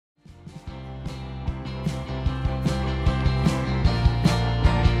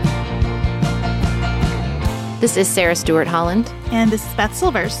This is Sarah Stewart Holland. And this is Beth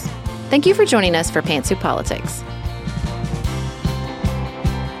Silvers. Thank you for joining us for Pantsuit Politics.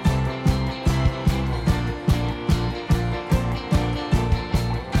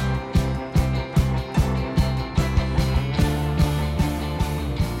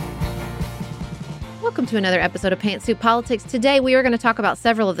 Welcome to another episode of Pantsuit Politics. Today, we are going to talk about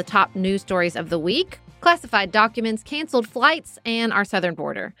several of the top news stories of the week, classified documents, canceled flights, and our southern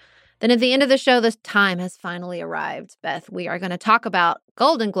border. Then at the end of the show, the time has finally arrived. Beth, we are going to talk about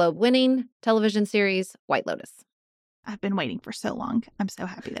Golden Globe winning television series White Lotus. I've been waiting for so long. I'm so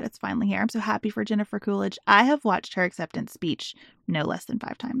happy that it's finally here. I'm so happy for Jennifer Coolidge. I have watched her acceptance speech no less than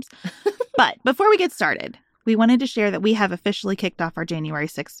 5 times. But before we get started, we wanted to share that we have officially kicked off our January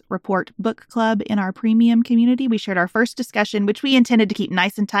 6th Report Book Club in our premium community. We shared our first discussion, which we intended to keep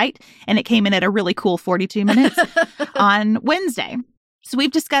nice and tight, and it came in at a really cool 42 minutes on Wednesday. So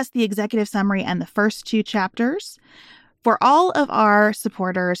we've discussed the executive summary and the first 2 chapters. For all of our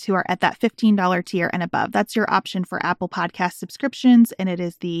supporters who are at that $15 tier and above, that's your option for Apple Podcast subscriptions, and it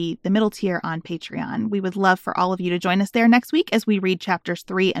is the middle tier on Patreon. We would love for all of you to join us there next week as we read chapters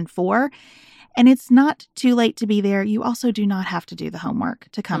 3 and 4. And it's not too late to be there. You also do not have to do the homework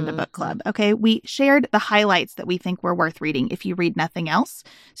to come to book club. Okay, we shared the highlights that we think were worth reading if you read nothing else,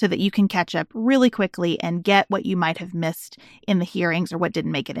 so that you can catch up really quickly and get what you might have missed in the hearings or what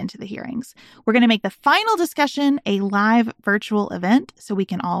didn't make it into the hearings. We're going to make the final discussion a live virtual event so we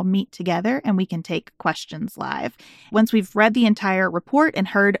can all meet together and we can take questions live. Once we've read the entire report and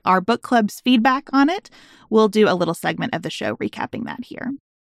heard our book club's feedback on it, we'll do a little segment of the show recapping that here.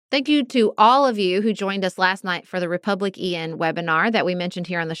 Thank you to all of you who joined us last night for the Republic EN webinar that we mentioned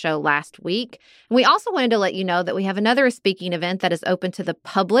here on the show last week. And we also wanted to let you know that we have another speaking event that is open to the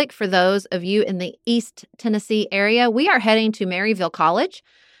public for those of you in the East Tennessee area. We are heading to Maryville College,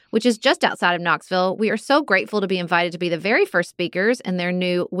 which is just outside of Knoxville. We are so grateful to be invited to be the very first speakers in their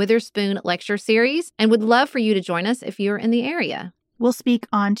new Witherspoon lecture series and would love for you to join us if you're in the area. We'll speak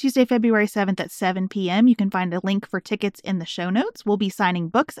on Tuesday, February 7th at 7 p.m. You can find a link for tickets in the show notes. We'll be signing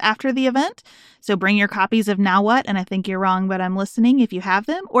books after the event, so bring your copies of Now What? And I Think You're Wrong, But I'm Listening if you have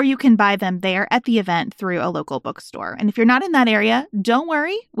them, or you can buy them there at the event through a local bookstore. And if you're not in that area, don't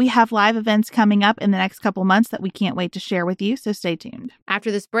worry. We have live events coming up in the next couple months that we can't wait to share with you, so stay tuned. After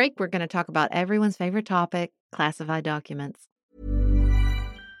this break, we're going to talk about everyone's favorite topic, classified documents.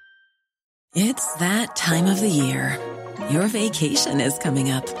 It's that time of the year. Your vacation is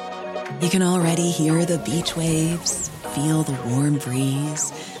coming up. You can already hear the beach waves, feel the warm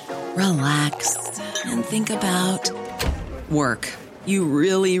breeze, relax, and think about work. You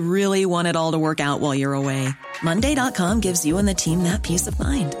really, really want it all to work out while you're away. Monday.com gives you and the team that peace of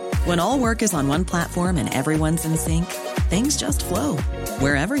mind. When all work is on one platform and everyone's in sync, things just flow.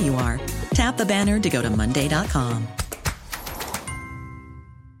 Wherever you are, tap the banner to go to Monday.com.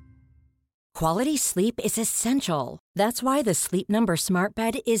 Quality sleep is essential. That's why the Sleep Number Smart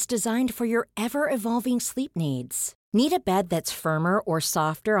Bed is designed for your ever-evolving sleep needs. Need a bed that's firmer or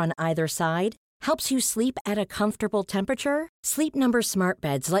softer on either side? Helps you sleep at a comfortable temperature? Sleep Number Smart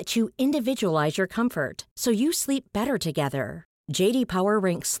Beds let you individualize your comfort, so you sleep better together. J.D. Power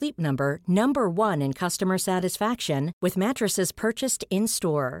ranks Sleep Number number 1 in customer satisfaction with mattresses purchased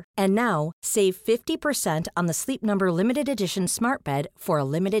in-store. And now, save 50% on the Sleep Number Limited Edition Smart Bed for a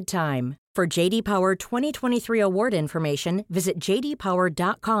limited time. For J.D. Power 2023 award information, visit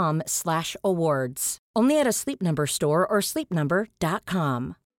jdpower.com/awards. Only at a Sleep Number store or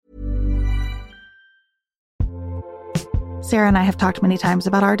sleepnumber.com. Sarah and I have talked many times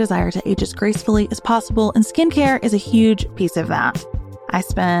about our desire to age as gracefully as possible, and skincare is a huge piece of that. I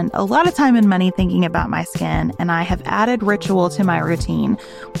spend a lot of time and money thinking about my skin, and I have added Ritual to my routine,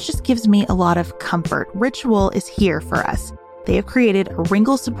 which just gives me a lot of comfort. Ritual is here for us. They have created a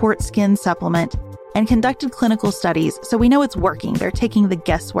wrinkle support skin supplement and conducted clinical studies, so we know it's working. They're taking the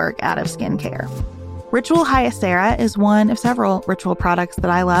guesswork out of skincare. Ritual Hyacera is one of several Ritual products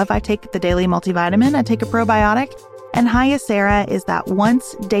that I love. I take the daily multivitamin, I take a probiotic, and Hyacera is that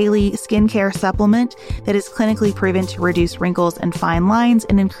once daily skincare supplement that is clinically proven to reduce wrinkles and fine lines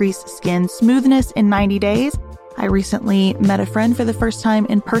and increase skin smoothness in 90 days. I recently met a friend for the first time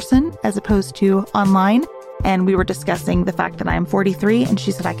in person as opposed to online. And we were discussing the fact that I am 43, and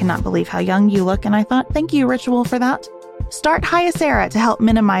she said, "I cannot believe how young you look." And I thought, thank you, Ritual, for that. Start Hyacera to help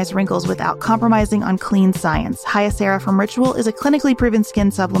minimize wrinkles without compromising on clean science. Hyacera from Ritual is a clinically proven skin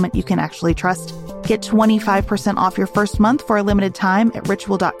supplement you can actually trust. Get 25% off your first month for a limited time at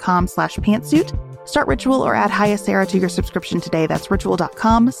ritual.com/pantsuit. Start Ritual or add Hyacera to your subscription today. That's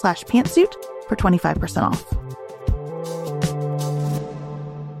ritual.com/pantsuit for 25% off.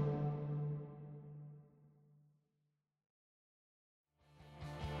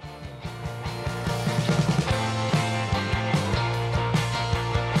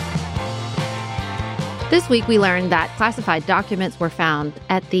 This week, we learned that classified documents were found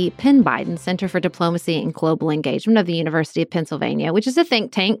at the Penn Biden Center for Diplomacy and Global Engagement of the University of Pennsylvania, which is a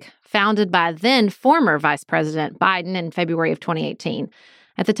think tank founded by then former Vice President Biden in February of 2018.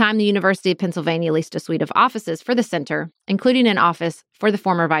 At the time, the University of Pennsylvania leased a suite of offices for the center, including an office for the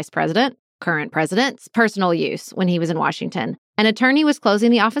former vice president, current president's personal use when he was in Washington. An attorney was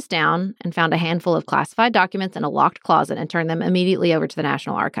closing the office down and found a handful of classified documents in a locked closet and turned them immediately over to the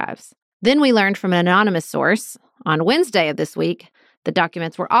National Archives. Then we learned from an anonymous source on Wednesday of this week the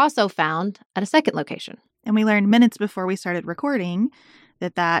documents were also found at a second location. And we learned minutes before we started recording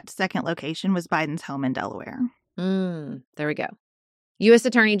that second location was Biden's home in Delaware. There we go. U.S.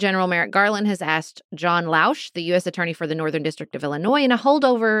 Attorney General Merrick Garland has asked John Lausch, the U.S. Attorney for the Northern District of Illinois, and a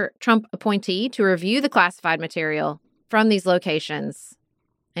holdover Trump appointee to review the classified material from these locations.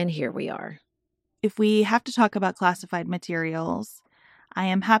 And here we are. If we have to talk about classified materials, I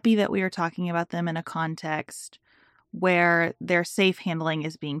am happy that we are talking about them in a context where their safe handling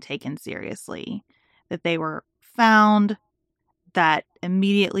is being taken seriously, that they were found, that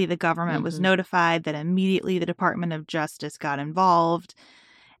immediately the government was notified, that immediately the Department of Justice got involved,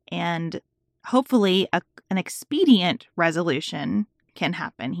 and hopefully an expedient resolution can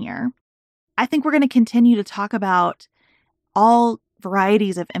happen here. I think we're going to continue to talk about all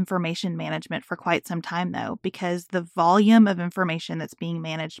varieties of information management for quite some time, though, because the volume of information that's being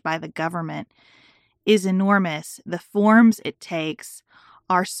managed by the government is enormous. The forms it takes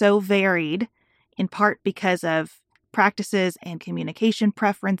are so varied, in part because of practices and communication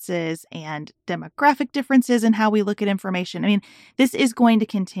preferences and demographic differences in how we look at information. I mean, this is going to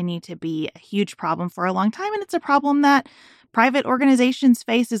continue to be a huge problem for a long time, and it's a problem that private organizations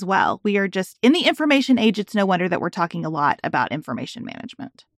face as well. We are just in the information age. It's no wonder that we're talking a lot about information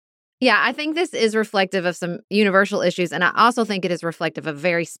management. Yeah, I think this is reflective of some universal issues, and I also think it is reflective of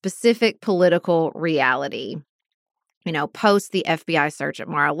very specific political reality. You know, post the FBI search at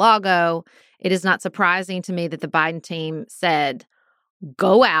Mar-a-Lago, it is not surprising to me that the Biden team said,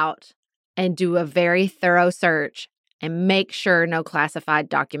 go out and do a very thorough search and make sure no classified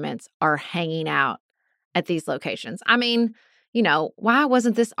documents are hanging out at these locations. I mean, you know, why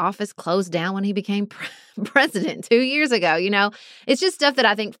wasn't this office closed down when he became president 2 years ago? You know, it's just stuff that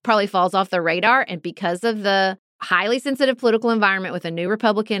I think probably falls off the radar. And because of the highly sensitive political environment with a new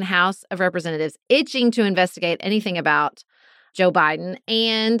Republican House of Representatives itching to investigate anything about Joe Biden,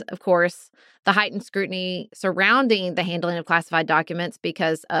 and of course, the heightened scrutiny surrounding the handling of classified documents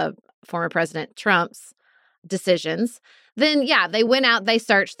because of former President Trump's decisions, then yeah, they went out, they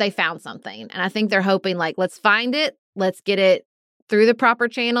searched, they found something. And I think they're hoping, like, let's find it, let's get it through the proper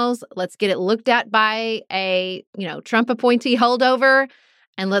channels, let's get it looked at by a, Trump appointee holdover,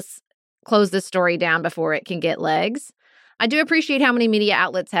 and let's close this story down before it can get legs. I do appreciate how many media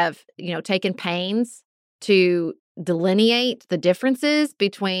outlets have, taken pains to delineate the differences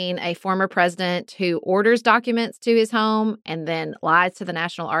between a former president who orders documents to his home and then lies to the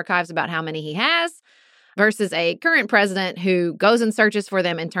National Archives about how many he has, versus a current president who goes and searches for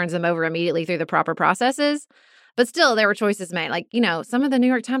them and turns them over immediately through the proper processes. But still, there were choices made. Like, some of the New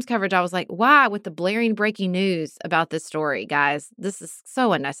York Times coverage, I was like, why with the blaring breaking news about this story, guys? This is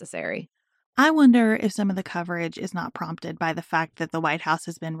so unnecessary. I wonder if some of the coverage is not prompted by the fact that the White House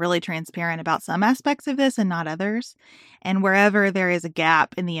has been really transparent about some aspects of this and not others. And wherever there is a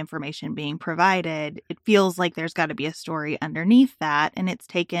gap in the information being provided, it feels like there's got to be a story underneath that. And it's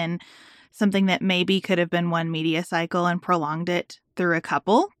taken something that maybe could have been one media cycle and prolonged it through a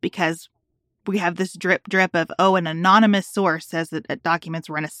couple, because we have this drip of, an anonymous source says that documents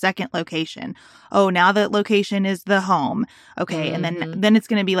were in a second location. Oh, now that location is the home. Okay. And then it's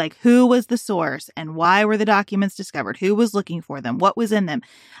going to be like, who was the source and why were the documents discovered? Who was looking for them? What was in them?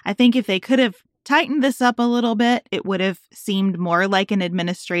 I think if they could have tightened this up a little bit, it would have seemed more like an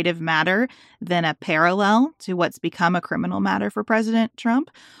administrative matter than a parallel to what's become a criminal matter for President Trump.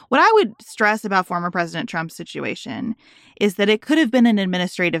 What I would stress about former President Trump's situation is that it could have been an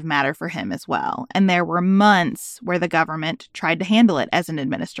administrative matter for him as well. And there were months where the government tried to handle it as an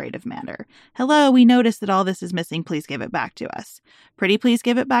administrative matter. Hello, we noticed that all this is missing. Please give it back to us. Pretty please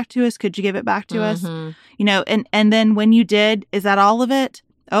give it back to us. Could you give it back to us? And then when you did, is that all of it?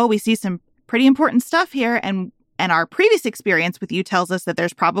 Oh, we see some pretty important stuff here, and our previous experience with you tells us that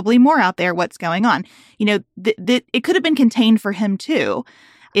there's probably more out there. What's going on? It could have been contained for him too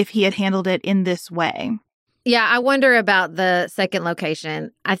if he had handled it in this way. Yeah, I wonder about the second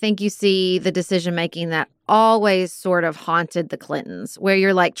location. I think you see the decision making that always sort of haunted the Clintons, where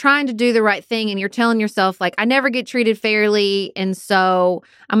you're like trying to do the right thing and you're telling yourself, like, I never get treated fairly. And so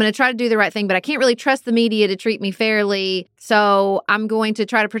I'm going to try to do the right thing, but I can't really trust the media to treat me fairly. So I'm going to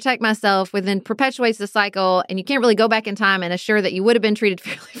try to protect myself, which then perpetuates the cycle. And you can't really go back in time and assure that you would have been treated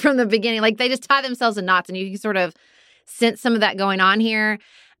fairly from the beginning. Like, they just tie themselves in knots, and you can sort of sense some of that going on here.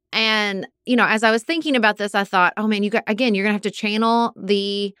 And, as I was thinking about this, I thought, oh man, you're going to have to channel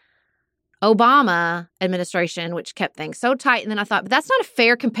the Obama administration, which kept things so tight. And then I thought, but that's not a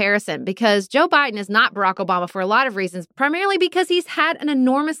fair comparison, because Joe Biden is not Barack Obama for a lot of reasons, primarily because he's had an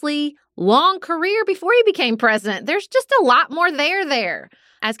enormously long career before he became president. There's just a lot more there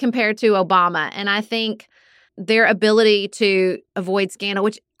as compared to Obama. And I think their ability to avoid scandal,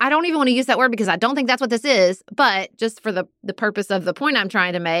 which I don't even want to use that word because I don't think that's what this is, but just for the purpose of the point I'm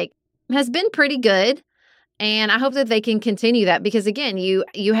trying to make, has been pretty good. And I hope that they can continue that, because, again,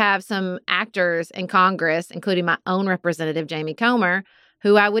 you have some actors in Congress, including my own representative, Jamie Comer,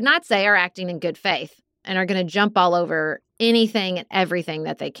 who I would not say are acting in good faith and are going to jump all over anything and everything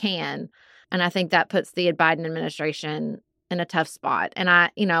that they can. And I think that puts the Biden administration in a tough spot. And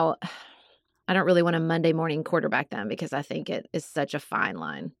I don't really want to Monday morning quarterback them, because I think it is such a fine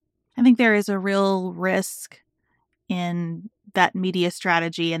line. I think there is a real risk in that media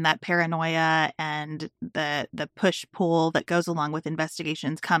strategy and that paranoia and the push-pull that goes along with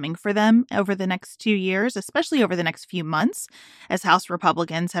investigations coming for them over the next 2 years, especially over the next few months, as House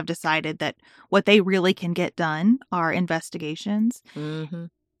Republicans have decided that what they really can get done are investigations. Mm-hmm.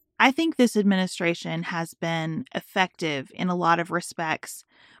 I think this administration has been effective in a lot of respects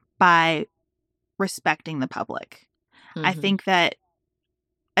by respecting the public. Mm-hmm. I think that,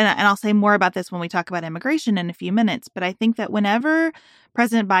 and I'll say more about this when we talk about immigration in a few minutes, but I think that whenever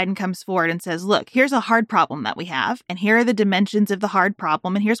President Biden comes forward and says, look, here's a hard problem that we have, and here are the dimensions of the hard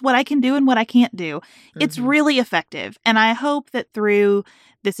problem, and here's what I can do and what I can't do, it's really effective. And I hope that through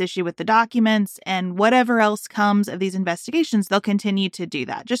this issue with the documents and whatever else comes of these investigations, they'll continue to do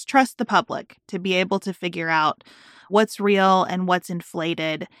that. Just trust the public to be able to figure out what's real and what's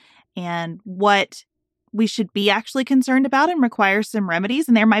inflated, and what we should be actually concerned about and require some remedies.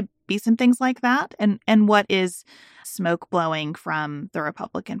 And there might be some things like that. And what is smoke blowing from the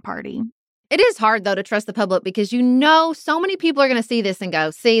Republican Party. It is hard, though, to trust the public, because so many people are going to see this and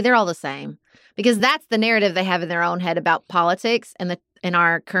go, see, they're all the same. Because that's the narrative they have in their own head about politics and in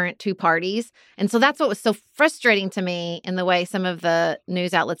our current two parties. And so that's what was so frustrating to me in the way some of the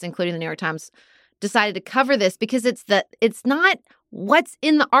news outlets, including the New York Times, decided to cover this, because it's not what's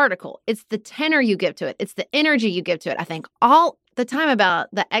in the article. It's the tenor you give to it. It's the energy you give to it. I think all the time about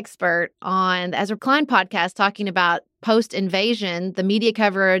the expert on the Ezra Klein podcast talking about post-invasion, the media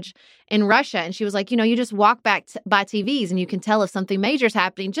coverage in Russia. And she was like, you just walk back by TVs and you can tell if something major is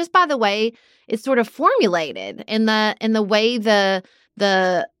happening just by the way it's sort of formulated in the way the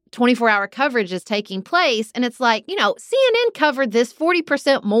 24-hour coverage is taking place. And it's like, CNN covered this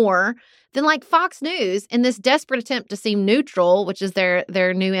 40% more than like Fox News in this desperate attempt to seem neutral, which is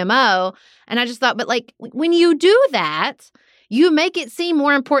their new MO. And I just thought, but like, when you do that, you make it seem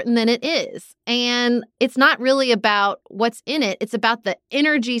more important than it is. And it's not really about what's in it. It's about the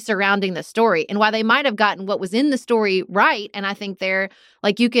energy surrounding the story. And while they might have gotten what was in the story right, and I think they're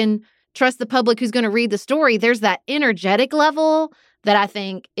like, you can trust the public who's going to read the story, there's that energetic level that I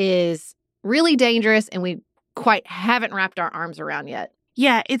think is really dangerous and we quite haven't wrapped our arms around yet.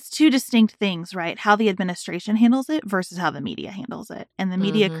 Yeah, it's two distinct things, right? How the administration handles it versus how the media handles it. And the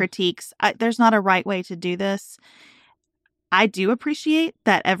media critiques, there's not a right way to do this. I do appreciate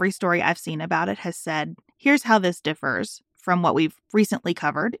that every story I've seen about it has said, here's how this differs from what we've recently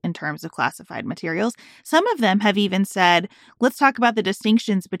covered in terms of classified materials. Some of them have even said, let's talk about the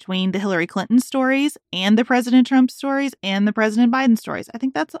distinctions between the Hillary Clinton stories and the President Trump stories and the President Biden stories. I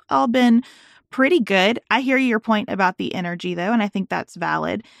think that's all been pretty good. I hear your point about the energy, though, and I think that's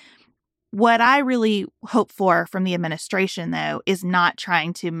valid. What I really hope for from the administration, though, is not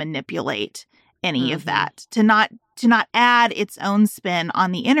trying to manipulate any of that, to not add its own spin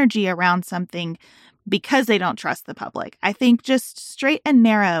on the energy around something because they don't trust the public. I think just straight and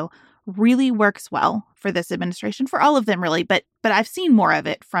narrow really works well for this administration, for all of them, really. But I've seen more of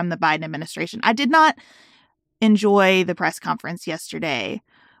it from the Biden administration. I did not enjoy the press conference yesterday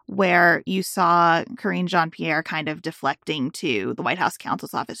where you saw Karine Jean-Pierre kind of deflecting to the White House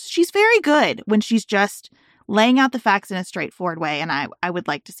counsel's office. She's very good when she's just laying out the facts in a straightforward way, and I would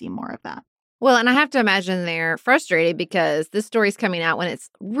like to see more of that. Well, and I have to imagine they're frustrated because this story's coming out when it's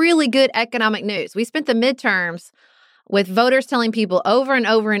really good economic news. We spent the midterms with voters telling people over and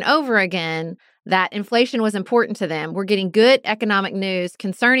over and over again that inflation was important to them. We're getting good economic news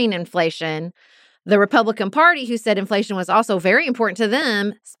concerning inflation. The Republican Party, who said inflation was also very important to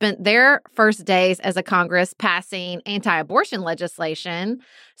them, spent their first days as a Congress passing anti-abortion legislation.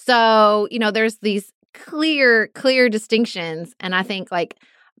 So, there's these clear distinctions. And I think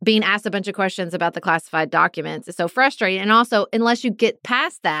being asked a bunch of questions about the classified documents is so frustrating. And also, unless you get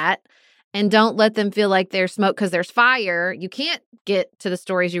past that and don't let them feel like there's smoke because there's fire, you can't get to the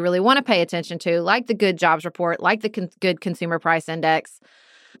stories you really want to pay attention to, like the good jobs report, like the good consumer price index.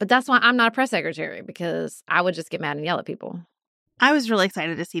 But that's why I'm not a press secretary, because I would just get mad and yell at people. I was really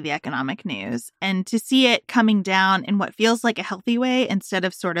excited to see the economic news and to see it coming down in what feels like a healthy way instead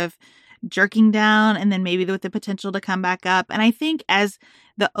of sort of jerking down and then maybe with the potential to come back up. And I think as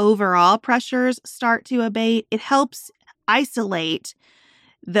the overall pressures start to abate, it helps isolate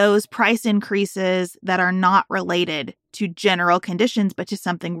those price increases that are not related to general conditions, but to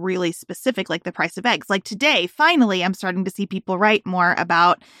something really specific, like the price of eggs. Like today, finally, I'm starting to see people write more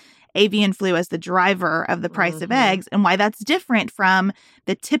about avian flu as the driver of the price of eggs and why that's different from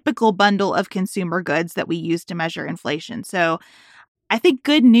the typical bundle of consumer goods that we use to measure inflation. So I think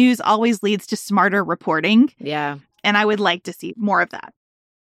good news always leads to smarter reporting. Yeah. And I would like to see more of that.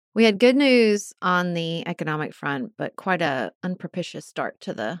 We had good news on the economic front, but quite a unpropitious start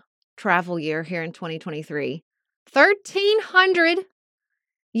to the travel year here in 2023. 1,300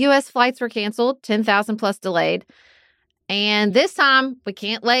 U.S. flights were canceled, 10,000 plus delayed. And this time, we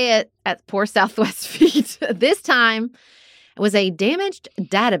can't lay it at poor Southwest feet. This time, it was a damaged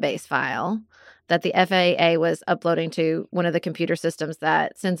database file that the FAA was uploading to one of the computer systems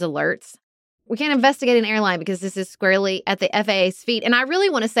that sends alerts. We can't investigate an airline because this is squarely at the FAA's feet. And I really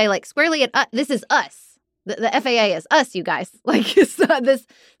want to say, squarely at this is us. The FAA is us, you guys.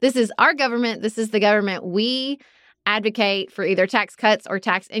 This is our government. This is the government we advocate for either tax cuts or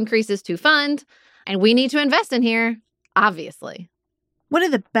tax increases to fund. And we need to invest in here, obviously. One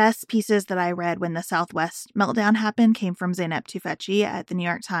of the best pieces that I read when the Southwest meltdown happened came from Zeynep Tufekci at the New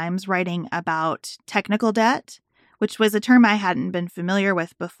York Times, writing about technical debt, which was a term I hadn't been familiar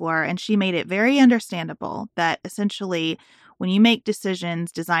with before. And she made it very understandable that essentially when you make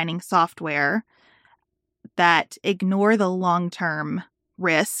decisions designing software that ignore the long-term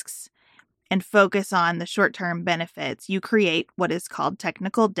risks and focus on the short-term benefits, you create what is called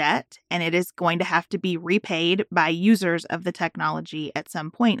technical debt, and it is going to have to be repaid by users of the technology at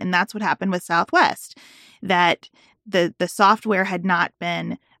some point. And that's what happened with Southwest, that the software had not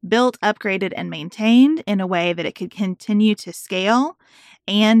been built, upgraded, and maintained in a way that it could continue to scale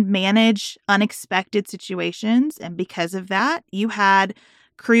and manage unexpected situations. And because of that, you had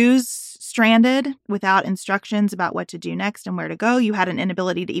crews stranded without instructions about what to do next and where to go. You had an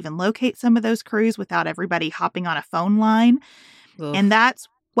inability to even locate some of those crews without everybody hopping on a phone line. Oof. And that's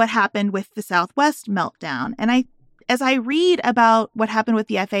what happened with the Southwest meltdown. And as I read about what happened with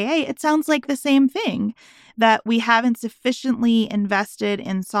the FAA, it sounds like the same thing, that we haven't sufficiently invested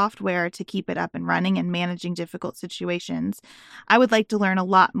in software to keep it up and running and managing difficult situations. I would like to learn a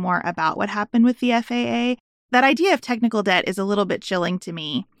lot more about what happened with the FAA. That idea of technical debt is a little bit chilling to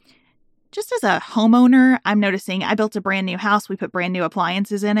me. Just as a homeowner, I'm noticing I built a brand new house. We put brand new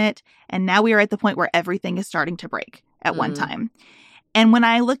appliances in it. And now we are at the point where everything is starting to break at one time. And when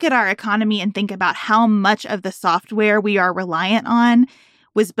I look at our economy and think about how much of the software we are reliant on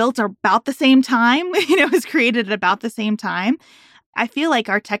was built about the same time, was created at about the same time, I feel like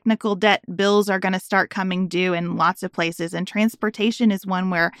our technical debt bills are going to start coming due in lots of places. And transportation is one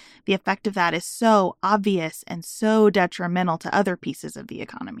where the effect of that is so obvious and so detrimental to other pieces of the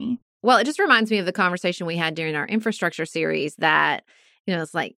economy. Well, it just reminds me of the conversation we had during our infrastructure series that,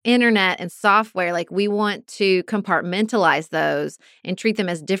 it's like internet and software, we want to compartmentalize those and treat them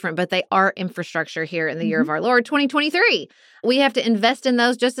as different, but they are infrastructure here in the year of our Lord, 2023. We have to invest in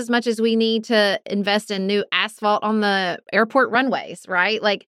those just as much as we need to invest in new asphalt on the airport runways, right?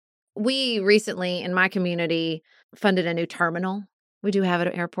 We recently in my community funded a new terminal. We do have an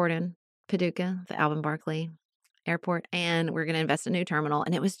airport in Paducah, the Alvin Barkley Airport, and we're going to invest in a new terminal.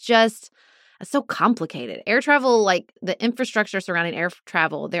 And it was just so complicated. Air travel, the infrastructure surrounding air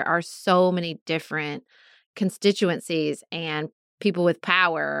travel, there are so many different constituencies and people with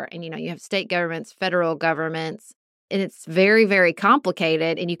power. And, you have state governments, federal governments, and it's very, very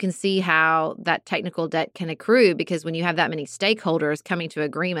complicated. And you can see how that technical debt can accrue because when you have that many stakeholders coming to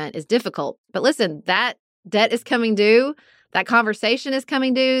agreement is difficult. But listen, that debt is coming due. That conversation is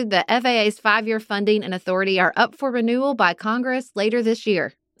coming due. The FAA's 5-year funding and authority are up for renewal by Congress later this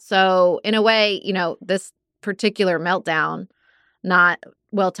year. So in a way, this particular meltdown, not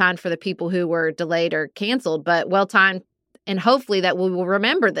well-timed for the people who were delayed or canceled, but well-timed And hopefully that we will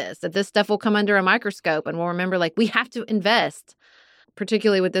remember that this stuff will come under a microscope and we'll remember, like, we have to invest,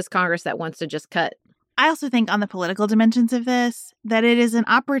 particularly with this Congress that wants to just cut. I also think on the political dimensions of this, that it is an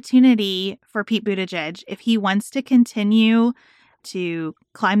opportunity for Pete Buttigieg, if he wants to continue to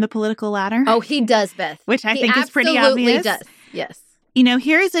climb the political ladder. Oh, he does, Beth. Which I think is pretty obvious. Absolutely does, yes. You know,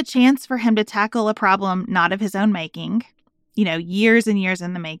 here is a chance for him to tackle a problem not of his own making, you know, years and years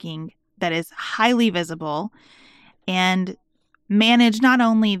in the making, that is highly visible, and manage not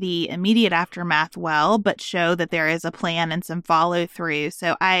only the immediate aftermath well, but show that there is a plan and some follow through.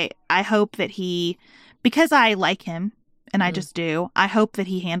 So I hope that he, because I like him, and I just do, I hope that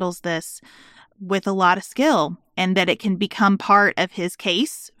he handles this with a lot of skill and that it can become part of his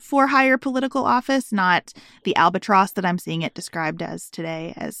case for higher political office, not the albatross that I'm seeing it described as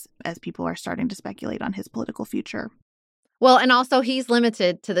today, as people are starting to speculate on his political future. Well, and also he's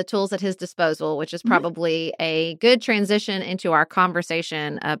limited to the tools at his disposal, which is probably a good transition into our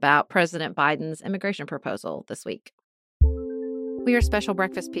conversation about President Biden's immigration proposal this week. We are special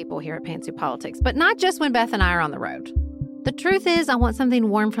breakfast people here at Pantsuit Politics, but not just when Beth and I are on the road. The truth is, I want something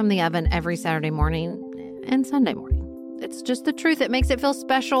warm from the oven every Saturday morning and Sunday morning. It's just the truth. It makes it feel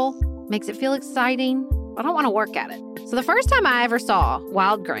special, makes it feel exciting. I don't want to work at it. So the first time I ever saw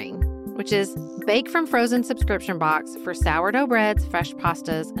Wild Grain, which is bake from frozen subscription box for sourdough breads, fresh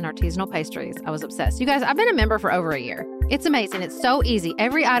pastas, and artisanal pastries, I was obsessed. You guys, I've been a member for over a year. It's amazing. It's so easy.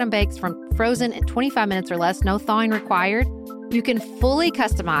 Every item bakes from frozen in 25 minutes or less, no thawing required. You can fully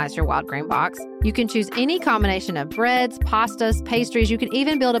customize your Wild Grain box. You can choose any combination of breads, pastas, pastries. You can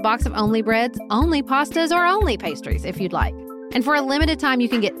even build a box of only breads, only pastas, or only pastries if you'd like. And for a limited time, you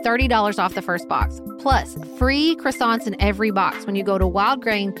can get $30 off the first box, plus free croissants in every box when you go to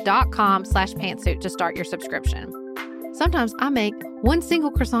wildgrain.com/pantsuit to start your subscription. Sometimes I make one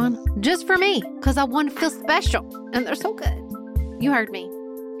single croissant just for me because I want to feel special, and they're so good. You heard me.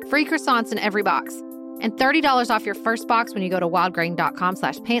 Free croissants in every box. And $30 off your first box when you go to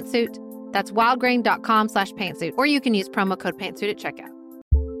wildgrain.com/pantsuit. That's wildgrain.com/pantsuit. Or you can use promo code pantsuit at checkout.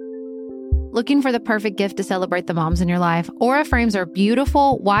 Looking for the perfect gift to celebrate the moms in your life? Aura frames are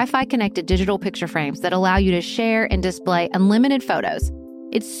beautiful, Wi-Fi connected digital picture frames that allow you to share and display unlimited photos.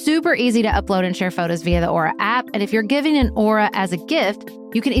 It's super easy to upload and share photos via the Aura app. And if you're giving an Aura as a gift,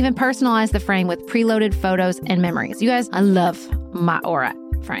 you can even personalize the frame with preloaded photos and memories. You guys, I love my Aura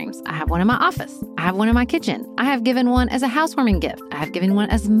frames. I have one in my office. I have one in my kitchen. I have given one as a housewarming gift. I have given one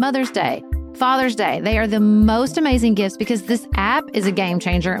as Mother's Day, Father's Day. They are the most amazing gifts because this app is a game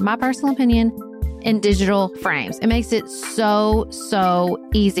changer, in my personal opinion, in digital frames. It makes it so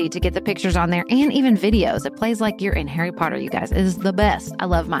easy to get the pictures on there and even videos. It plays like you're in Harry Potter, you guys. It is the best. I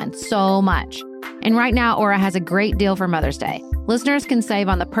love mine so much. And right now, Aura has a great deal for Mother's Day. Listeners can save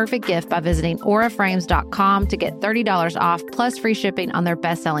on the perfect gift by visiting auraframes.com to get $30 off plus free shipping on their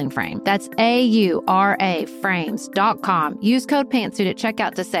best-selling frame. That's AURA frames.com. Use code PANTSUIT at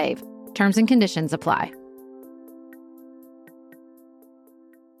checkout to save. Terms and conditions apply.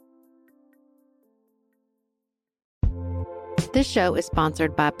 This show is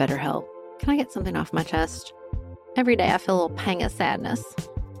sponsored by BetterHelp. Can I get something off my chest? Every day I feel a little pang of sadness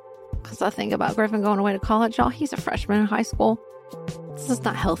because I think about Griffin going away to college. Y'all, he's a freshman in high school. This is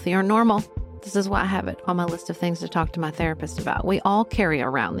not healthy or normal. This is why I have it on my list of things to talk to my therapist about. We all carry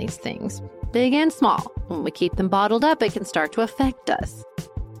around these things, big and small. When we keep them bottled up, it can start to affect us.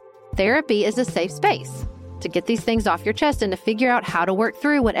 Therapy is a safe space to get these things off your chest and to figure out how to work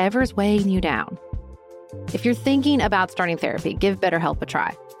through whatever's weighing you down. If you're thinking about starting therapy, give BetterHelp a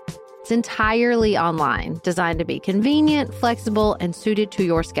try. It's entirely online, designed to be convenient, flexible, and suited to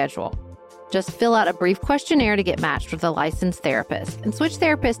your schedule. Just fill out a brief questionnaire to get matched with a licensed therapist and switch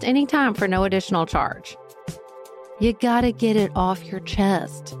therapists anytime for no additional charge. You gotta get it off your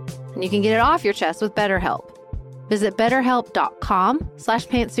chest. And you can get it off your chest with BetterHelp. Visit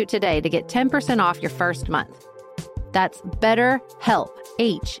betterhelp.com/pantsuit today to get 10% off your first month. That's BetterHelp,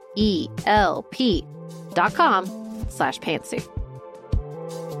 HELP.com/pantsuit.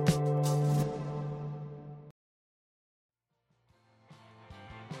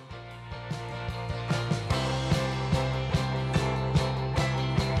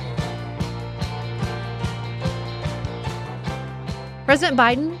 President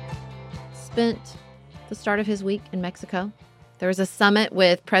Biden spent the start of his week in Mexico. There was a summit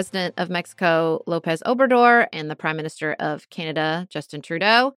with President of Mexico, López Obrador, and the Prime Minister of Canada, Justin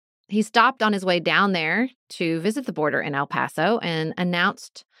Trudeau. He stopped on his way down there to visit the border in El Paso and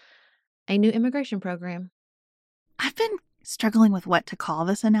announced a new immigration program. I've been struggling with what to call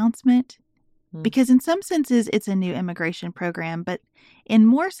this announcement because in some senses it's a new immigration program, but in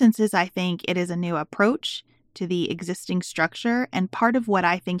more senses I think it is a new approach to the existing structure. And part of what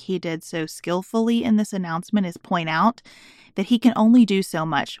I think he did so skillfully in this announcement is point out that he can only do so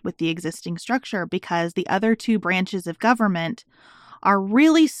much with the existing structure because the other two branches of government are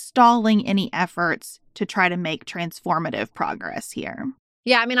really stalling any efforts to try to make transformative progress here.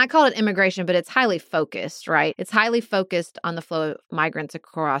 Yeah, I mean, I call it immigration, but it's highly focused, right? It's highly focused on the flow of migrants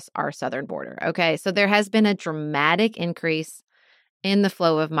across our southern border, okay? So there has been a dramatic increase in the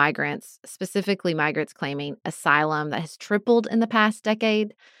flow of migrants, specifically migrants claiming asylum, that has tripled in the past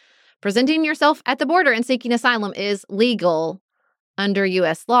decade. Presenting yourself at the border and seeking asylum is legal under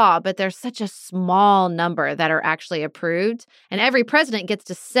U.S. law, but there's such a small number that are actually approved. And every president gets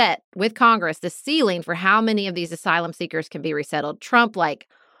to set with Congress the ceiling for how many of these asylum seekers can be resettled. Trump,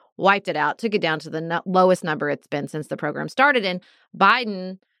 wiped it out, took it down to the lowest number it's been since the program started. And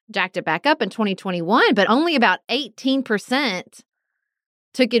Biden jacked it back up in 2021, but only about 18%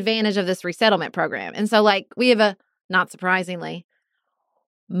 took advantage of this resettlement program. And so, we have a, not surprisingly,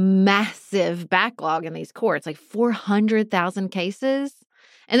 massive backlog in these courts, 400,000 cases.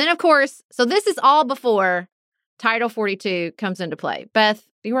 And then, of course, so this is all before Title 42 comes into play. Beth,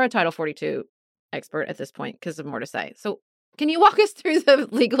 you are a Title 42 expert at this point because of more to say. So can you walk us through the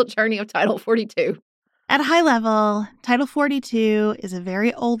legal journey of Title 42? At a high level, Title 42 is a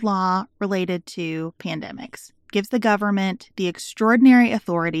very old law related to pandemics. It gives the government the extraordinary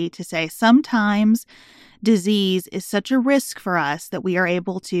authority to say sometimes disease is such a risk for us that we are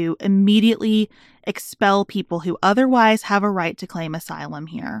able to immediately expel people who otherwise have a right to claim asylum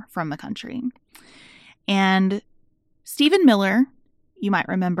here from the country. And Stephen Miller, you might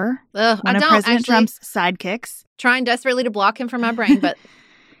remember, one of President Trump's sidekicks. Trying desperately to block him from my brain, but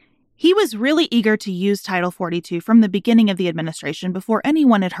he was really eager to use Title 42 from the beginning of the administration before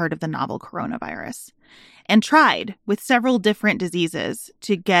anyone had heard of the novel coronavirus, and tried with several different diseases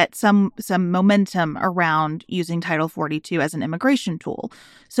to get some momentum around using Title 42 as an immigration tool.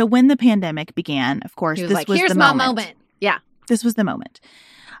 So when the pandemic began, of course, this was here's the my moment. Yeah. This was the moment.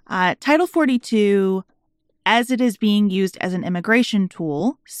 Title 42, as it is being used as an immigration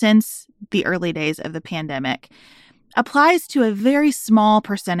tool since the early days of the pandemic, applies to a very small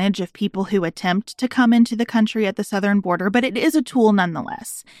percentage of people who attempt to come into the country at the southern border, but it is a tool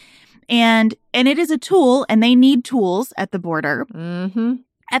nonetheless. And it is a tool, and they need tools at the border. Mm-hmm.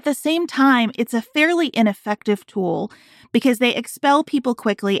 At the same time, it's a fairly ineffective tool because they expel people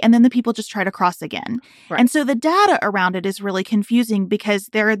quickly and then the people just try to cross again. Right. And so the data around it is really confusing because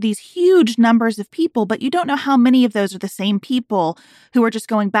there are these huge numbers of people, but you don't know how many of those are the same people who are just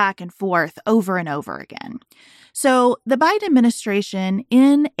going back and forth over and over again. So the Biden administration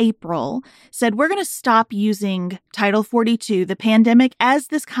in April said, we're going to stop using Title 42, the pandemic, as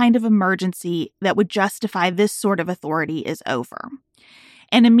this kind of emergency that would justify this sort of authority is over.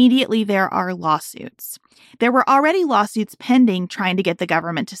 And immediately there are lawsuits. There were already lawsuits pending trying to get the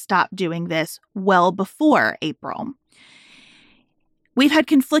government to stop doing this well before April. We've had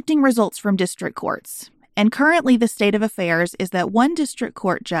conflicting results from district courts. And currently the state of affairs is that one district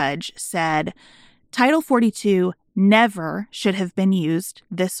court judge said Title 42 never should have been used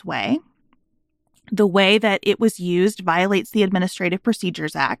this way. The way that it was used violates the Administrative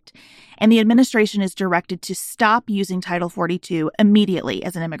Procedures Act, and the administration is directed to stop using Title 42 immediately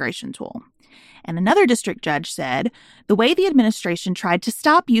as an immigration tool. And another district judge said, the way the administration tried to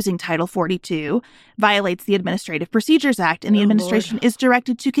stop using Title 42 violates the Administrative Procedures Act, and the administration is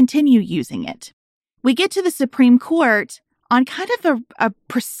directed to continue using it. We get to the Supreme Court on kind of a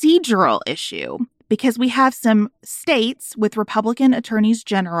procedural issue, because we have some states with Republican attorneys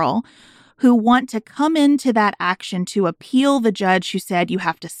general who want to come into that action to appeal the judge who said you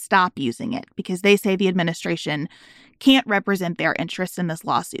have to stop using it because they say the administration can't represent their interests in this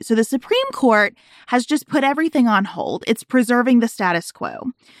lawsuit. So the Supreme Court has just put everything on hold. It's preserving the status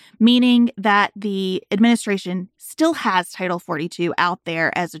quo, meaning that the administration still has Title 42 out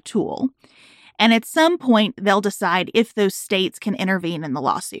there as a tool. And at some point, they'll decide if those states can intervene in the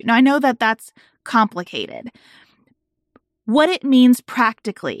lawsuit. Now, I know that that's complicated. What it means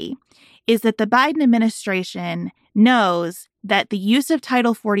practically is that the Biden administration knows that the use of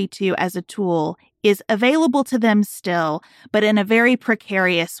Title 42 as a tool is available to them still, but in a very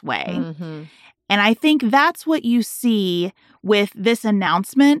precarious way. Mm-hmm. And I think that's what you see with this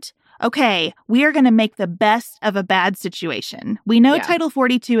announcement. Okay, we are going to make the best of a bad situation. We know Title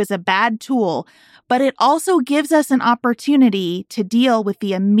 42 is a bad tool, but it also gives us an opportunity to deal with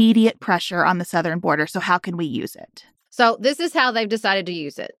the immediate pressure on the southern border. So how can we use it? So this is how they've decided to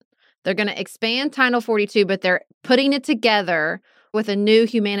use it. They're going to expand Title 42, but they're putting it together with a new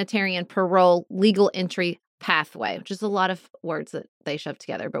humanitarian parole legal entry pathway, which is a lot of words that they shoved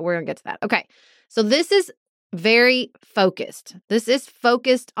together, but we're going to get to that. Okay, so this is very focused. This is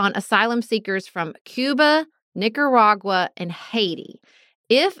focused on asylum seekers from Cuba, Nicaragua, and Haiti.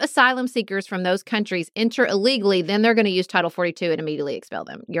 If asylum seekers from those countries enter illegally, then they're going to use Title 42 and immediately expel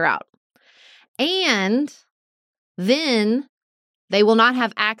them. You're out. And then they will not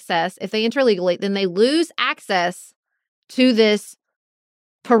have access. If they enter illegally, then they lose access to this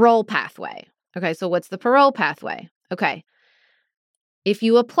parole pathway. Okay, so what's the parole pathway? Okay. If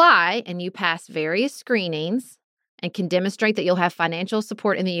you apply and you pass various screenings and can demonstrate that you'll have financial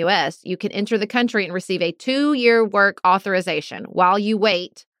support in the U.S., you can enter the country and receive a 2-year work authorization while you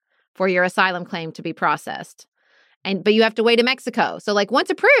wait for your asylum claim to be processed. But you have to wait in Mexico. So once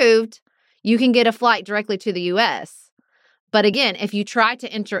approved, you can get a flight directly to the U.S. But again, if you try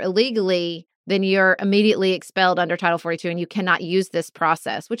to enter illegally, then you're immediately expelled under Title 42 and you cannot use this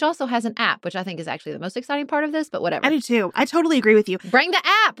process, which also has an app, which I think is actually the most exciting part of this, but whatever. I do too. I totally agree with you. Bring the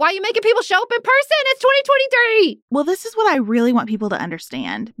app. Why are you making people show up in person? It's 2023. Well, this is what I really want people to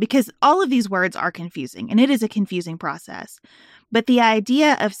understand, because all of these words are confusing and it is a confusing process. But the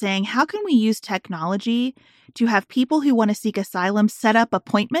idea of saying, how can we use technology to have people who want to seek asylum set up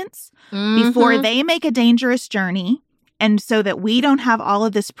appointments before they make a dangerous journey? And so that we don't have all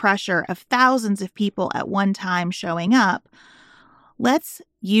of this pressure of thousands of people at one time showing up, let's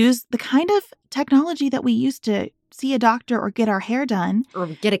use the kind of technology that we use to see a doctor or get our hair done. Or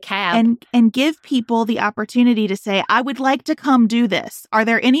get a cab. And give people the opportunity to say, I would like to come do this. Are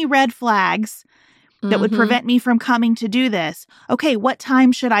there any red flags that would prevent me from coming to do this? Okay, what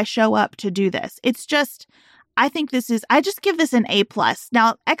time should I show up to do this? It's just, I just give this an A+.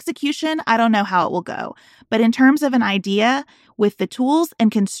 Now, execution, I don't know how it will go. But in terms of an idea, with the tools and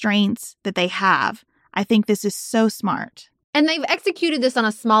constraints that they have, I think this is so smart. And they've executed this on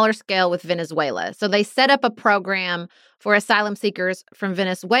a smaller scale with Venezuela. So they set up a program for asylum seekers from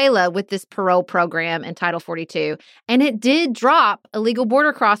Venezuela with this parole program in Title 42. And it did drop illegal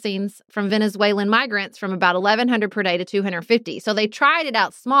border crossings from Venezuelan migrants from about 1,100 per day to 250. So they tried it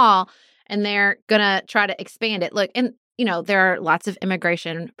out small, and they're going to try to expand it. Look, and there are lots of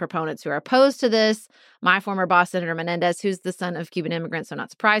immigration proponents who are opposed to this. My former boss, Senator Menendez, who's the son of Cuban immigrants, so not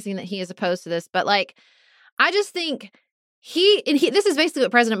surprising that he is opposed to this. But I just think this is basically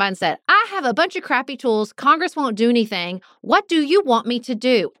what President Biden said. I have a bunch of crappy tools. Congress won't do anything. What do you want me to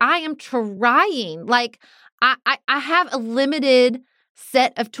do? I am trying. I have a limited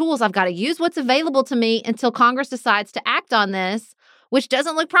set of tools. I've got to use what's available to me until Congress decides to act on this, which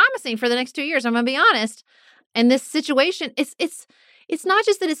doesn't look promising for the next 2 years. I'm going to be honest. And this situation, it's not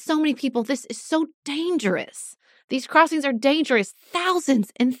just that it's so many people. This is so dangerous. These crossings are dangerous. Thousands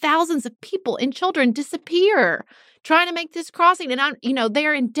and thousands of people and children disappear trying to make this crossing. And they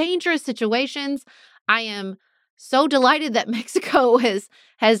are in dangerous situations. I am so delighted that Mexico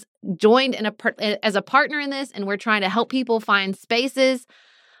has joined as a partner in this, and we're trying to help people find spaces.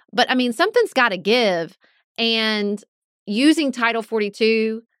 But something's got to give. And using Title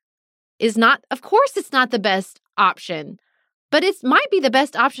 42 is not, of course, it's not the best option, but it might be the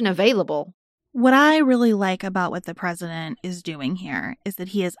best option available. What I really like about what the president is doing here is that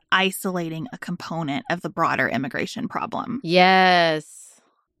he is isolating a component of the broader immigration problem. Yes.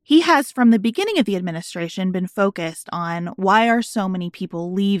 He has, from the beginning of the administration, been focused on why are so many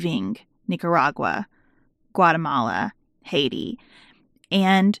people leaving Nicaragua, Guatemala, Haiti,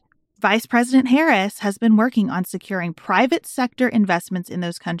 and Vice President Harris has been working on securing private sector investments in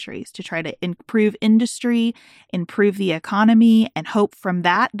those countries to try to improve industry, improve the economy, and hope from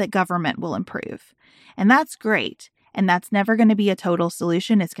that government will improve. And that's great. And that's never going to be a total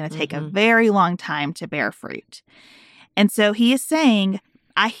solution. It's going to take a very long time to bear fruit. And so he is saying,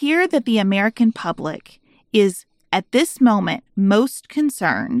 I hear that the American public is at this moment most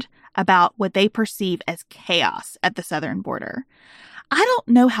concerned about what they perceive as chaos at the southern border. I don't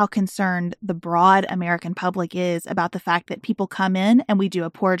know how concerned the broad American public is about the fact that people come in and we do a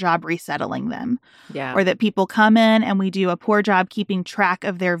poor job resettling them. Yeah. Or that people come in and we do a poor job keeping track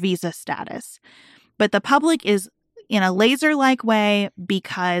of their visa status. But the public is in a laser-like way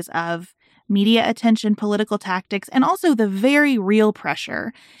because of media attention, political tactics, and also the very real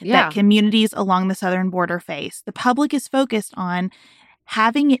pressure that communities along the southern border face. The public is focused on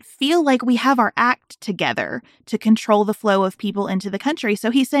having it feel like we have our act together to control the flow of people into the country. So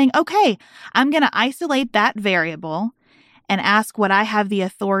he's saying, okay, I'm going to isolate that variable and ask what I have the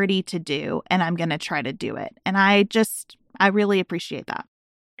authority to do, and I'm going to try to do it. And I really appreciate that.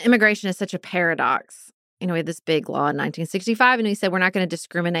 Immigration is such a paradox. We had this big law in 1965, and he said we're not going to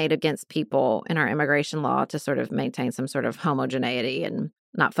discriminate against people in our immigration law to sort of maintain some sort of homogeneity. And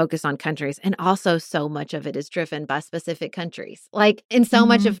not focus on countries. And also so much of it is driven by specific countries. Like, and so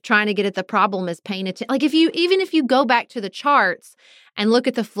much of trying to get at the problem is paying attention. Like, even if you go back to the charts and look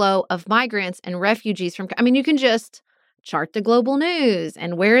at the flow of migrants and refugees you can just chart the global news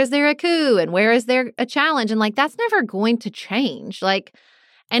and where is there a coup and where is there a challenge? And like, that's never going to change. Like,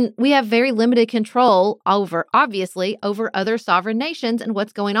 and we have very limited control over other sovereign nations and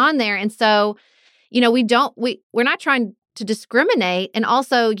what's going on there. And so, we're not trying to discriminate. And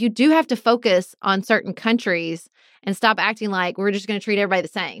also, you do have to focus on certain countries and stop acting like we're just going to treat everybody the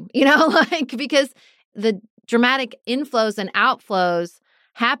same, because the dramatic inflows and outflows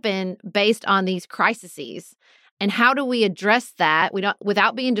happen based on these crises. And how do we address that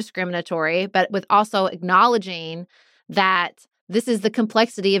without being discriminatory, but with also acknowledging that this is the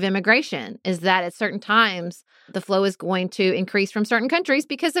complexity of immigration, is that at certain times the flow is going to increase from certain countries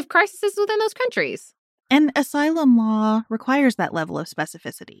because of crises within those countries. And asylum law requires that level of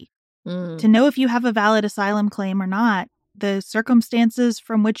specificity. To know if you have a valid asylum claim or not, the circumstances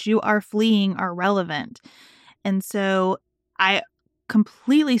from which you are fleeing are relevant. And so I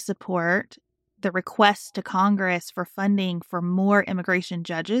completely support the request to Congress for funding for more immigration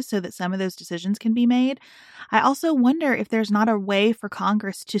judges so that some of those decisions can be made. I also wonder if there's not a way for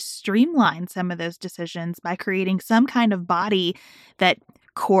Congress to streamline some of those decisions by creating some kind of body that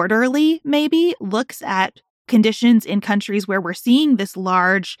quarterly maybe looks at conditions in countries where we're seeing this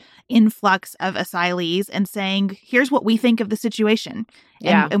large influx of asylees and saying, here's what we think of the situation.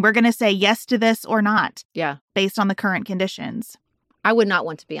 And we're going to say yes to this or not based on the current conditions. I would not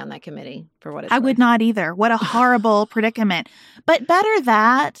want to be on that committee for what it's worth. I would not either. What a horrible predicament. But better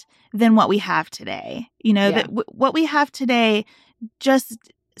that than what we have today. What we have today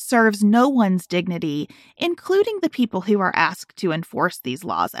just serves no one's dignity, including the people who are asked to enforce these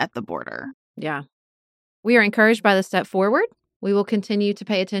laws at the border. Yeah. We are encouraged by the step forward. We will continue to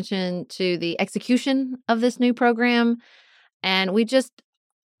pay attention to the execution of this new program. And we just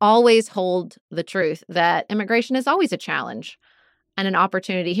always hold the truth that immigration is always a challenge and an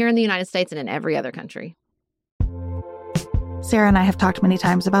opportunity here in the United States and in every other country. Sarah and I have talked many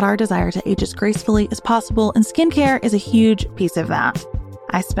times about our desire to age as gracefully as possible, and skincare is a huge piece of that.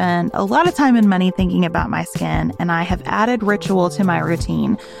 I spend a lot of time and money thinking about my skin, and I have added Ritual to my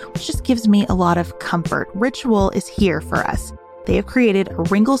routine, which just gives me a lot of comfort. Ritual is here for us. They have created a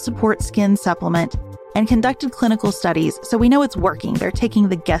wrinkle support skin supplement and conducted clinical studies, so we know it's working. They're taking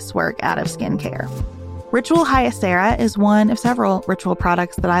the guesswork out of skincare. Ritual Hyacera is one of several Ritual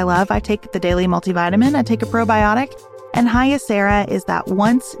products that I love. I take the daily multivitamin, I take a probiotic, and Hyacera is that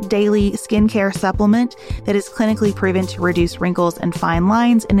once daily skincare supplement that is clinically proven to reduce wrinkles and fine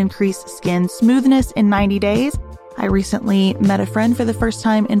lines and increase skin smoothness in 90 days. I recently met a friend for the first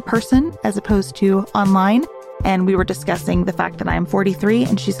time in person as opposed to online, and we were discussing the fact that I'm 43,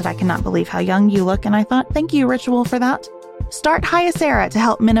 and she said, I cannot believe how young you look. And I thought, thank you, Ritual, for that. Start Hyacera to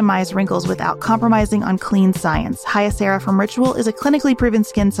help minimize wrinkles without compromising on clean science. Hyacera from Ritual is a clinically proven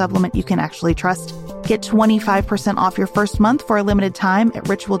skin supplement you can actually trust. Get 25% off your first month for a limited time at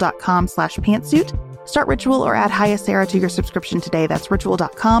ritual.com/pantsuit. Start Ritual or add Hyacera to your subscription today. That's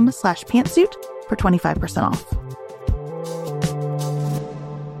ritual.com/pantsuit for 25% off.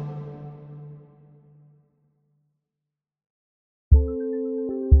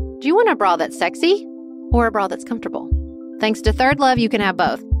 Do you want a bra that's sexy or a bra that's comfortable? Thanks to Third Love, you can have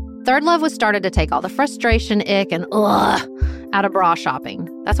both. Third Love was started to take all the frustration, ick, and out of bra shopping.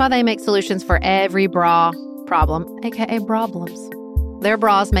 That's why they make solutions for every bra problem, aka problems. Their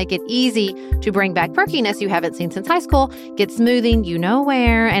bras make it easy to bring back perkiness you haven't seen since high school, get smoothing you know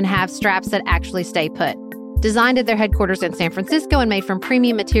where, and have straps that actually stay put. Designed at their headquarters in San Francisco and made from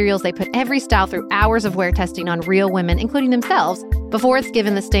premium materials, they put every style through hours of wear testing on real women, including themselves, before it's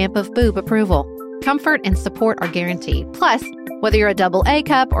given the stamp of boob approval. Comfort and support are guaranteed. Plus, whether you're a double A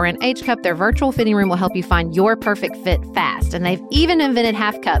cup or an H cup, their virtual fitting room will help you find your perfect fit fast. And they've even invented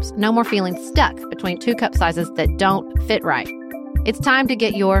half cups. No more feeling stuck between two cup sizes that don't fit right. It's time to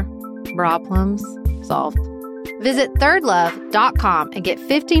get your problems solved. Visit thirdlove.com and get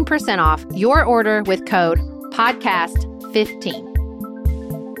 15% off your order with code podcast15.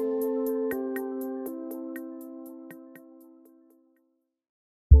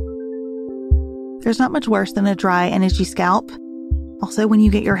 There's not much worse than a dry and itchy scalp. Also, when you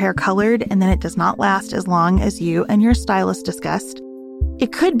get your hair colored and then it does not last as long as you and your stylist discussed.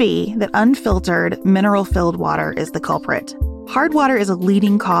 It could be that unfiltered, mineral-filled water is the culprit. Hard water is a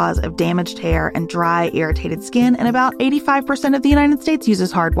leading cause of damaged hair and dry, irritated skin, and about 85% of the United States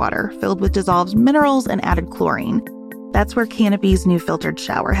uses hard water, filled with dissolved minerals and added chlorine. That's where Canopy's new filtered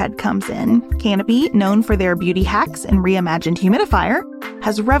shower head comes in. Canopy, known for their beauty hacks and reimagined humidifier,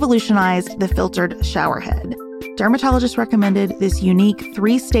 has revolutionized the filtered shower head. Dermatologists recommended this unique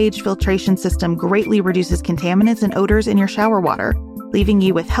 3-stage filtration system greatly reduces contaminants and odors in your shower water, leaving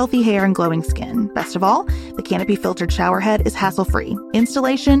you with healthy hair and glowing skin. Best of all, the Canopy filtered shower head is hassle-free.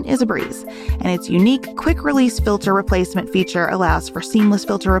 Installation is a breeze, and its unique quick-release filter replacement feature allows for seamless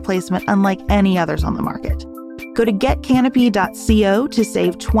filter replacement unlike any others on the market. Go to getcanopy.co to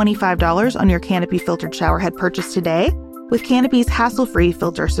save $25 on your Canopy filtered shower head purchase today with Canopy's hassle-free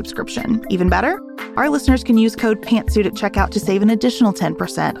filter subscription. Even better, our listeners can use code PANTSUIT at checkout to save an additional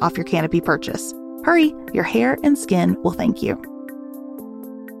 10% off your Canopy purchase. Hurry, your hair and skin will thank you.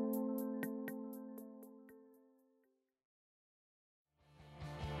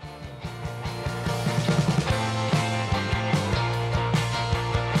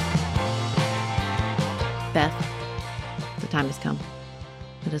 Beth, the time has come.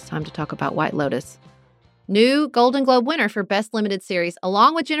 It is time to talk about White Lotus. New Golden Globe winner for Best Limited Series,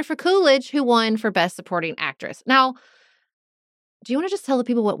 along with Jennifer Coolidge, who won for Best Supporting Actress. Now, do you want to just tell the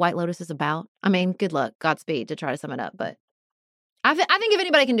people what White Lotus is about? I mean, good luck, Godspeed to try to sum it up, but I think if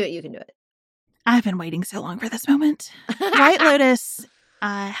anybody can do it, you can do it. I've been waiting so long for this moment. White Lotus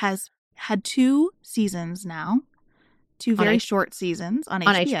has had 2 seasons now, 2 very short seasons on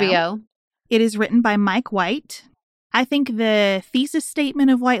HBO. It is written by Mike White. I think the thesis statement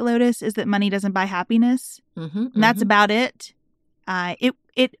of White Lotus is that money doesn't buy happiness. And that's about it.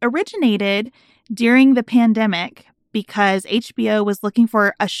 It originated during the pandemic because HBO was looking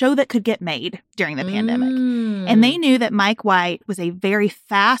for a show that could get made during the pandemic. And they knew that Mike White was a very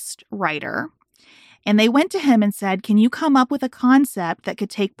fast writer. And they went to him and said, can you come up with a concept that could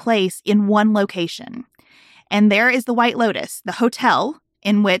take place in one location? And there is the White Lotus, the hotel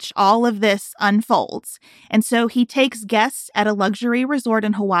in which all of this unfolds. And so he takes guests at a luxury resort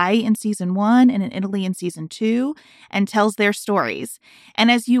in Hawaii in season 1 and in Italy in season 2 and tells their stories. And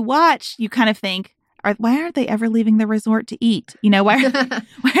as you watch, you kind of think, why aren't they ever leaving the resort to eat? You know, why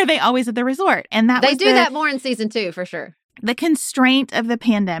are they always at the resort? And they do that more in season 2 for sure. The constraint of the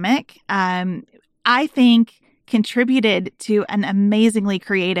pandemic, I think, contributed to an amazingly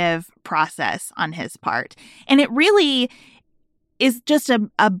creative process on his part. And it really is just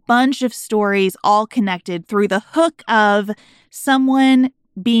a bunch of stories all connected through the hook of someone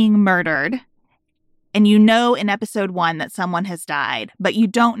being murdered. And you know in episode 1 that someone has died, but you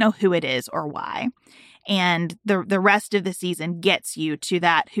don't know who it is or why. And the rest of the season gets you to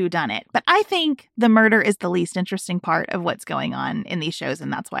that whodunit. But I think the murder is the least interesting part of what's going on in these shows,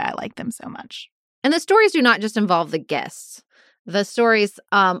 and that's why I like them so much. And the stories do not just involve the guests. The stories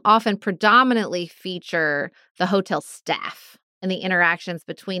often predominantly feature the hotel staff and the interactions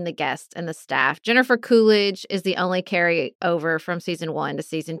between the guests and the staff. Jennifer Coolidge is the only carryover from season 1 to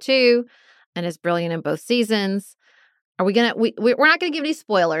season 2 and is brilliant in both seasons. Are we gonna? We're not gonna give any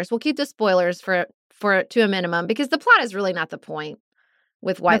spoilers. We'll keep the spoilers for to a minimum because the plot is really not the point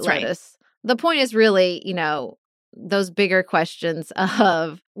with White Lotus. Right. The point is really, you know, those bigger questions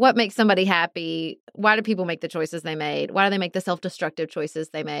of what makes somebody happy. Why do people make the choices they made? Why do they make the self-destructive choices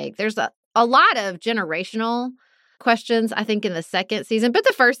they make? There's a lot of generational questions, I think, in the second season. But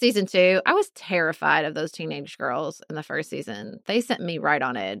the first season, too, I was terrified of those teenage girls in the first season. They sent me right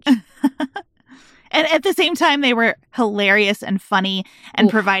on edge. And at the same time, they were hilarious and funny and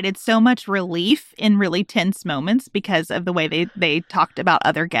provided so much relief in really tense moments because of the way they talked about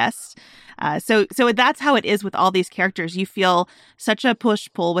other guests. So that's how it is with all these characters. You feel such a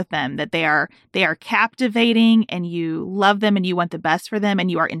push-pull with them that they are captivating and you love them and you want the best for them and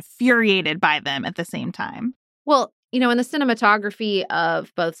you are infuriated by them at the same time. Well, you know, in the cinematography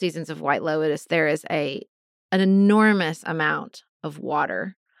of both seasons of White Lotus, there is an enormous amount of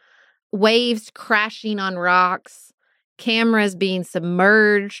water. Waves crashing on rocks, cameras being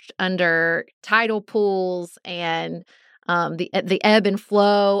submerged under tidal pools and the ebb and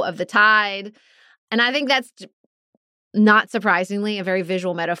flow of the tide. And I think that's not surprisingly a very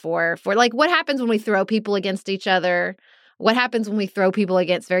visual metaphor for like what happens when we throw people against each other. What happens when we throw people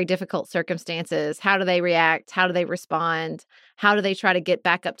against very difficult circumstances? How do they react? How do they respond? How do they try to get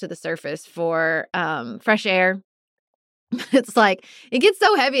back up to the surface for fresh air? It's like, it gets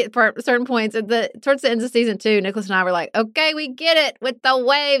so heavy at certain points. Towards the end of season 2, Nicholas and I were like, okay, we get it with the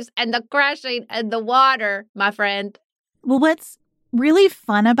waves and the crashing and the water, my friend. Well, what's really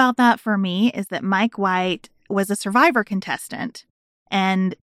fun about that for me is that Mike White was a Survivor contestant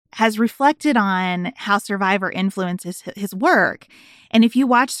and has reflected on how Survivor influences his work. And if you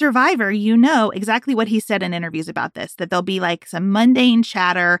watch Survivor, you know exactly what he said in interviews about this, that there'll be like some mundane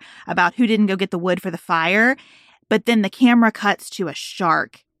chatter about who didn't go get the wood for the fire. but then the camera cuts to a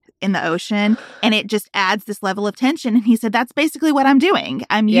shark in the ocean, and it just adds this level of tension. And he said, that's basically what I'm doing.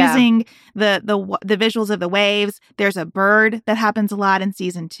 I'm using the visuals of the waves. There's a bird that happens a lot in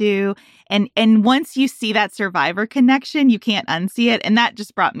season 2. And once you see that Survivor connection, you can't unsee it. And that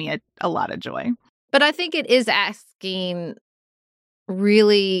just brought me a lot of joy. But I think it is asking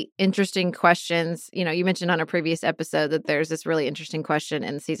really interesting questions. You know, you mentioned on a previous episode that there's this really interesting question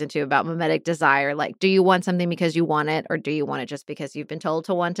in season 2 about mimetic desire. Like, do you want something because you want it, or do you want it just because you've been told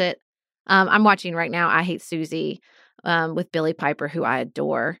to want it? I'm watching right now I Hate Susie with Billie Piper, who I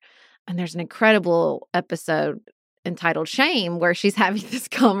adore. And there's an incredible episode entitled Shame, where she's having this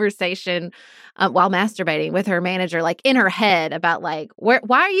conversation while masturbating with her manager, like in her head about like,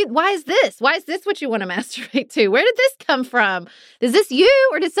 why is this what you want to masturbate to? Where did this come from? Is this you,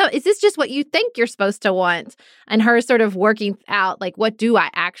 or is this just what you think you're supposed to want? And her sort of working out, like, what do I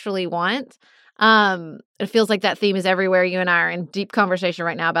actually want? It feels like that theme is everywhere. You and I are in deep conversation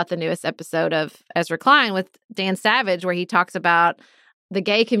right now about the newest episode of Ezra Klein with Dan Savage, where he talks about the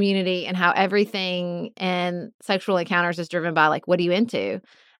gay community and how everything in sexual encounters is driven by, like, what are you into?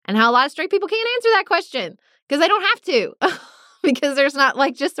 And how a lot of straight people can't answer that question because they don't have to because there's not,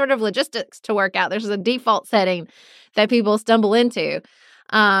 like, just sort of logistics to work out. There's a default setting that people stumble into.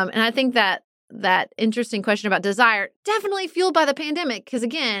 And I think that interesting question about desire, definitely fueled by the pandemic, because,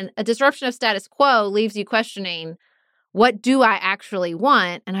 again, a disruption of status quo leaves you questioning, what do I actually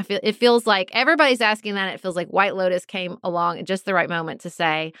want? And it feels like everybody's asking that. It feels like White Lotus came along at just the right moment to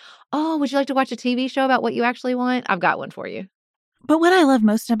say, oh, would you like to watch a TV show about what you actually want? I've got one for you. But what I love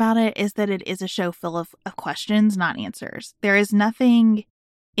most about it is that it is a show full of questions, not answers. There is nothing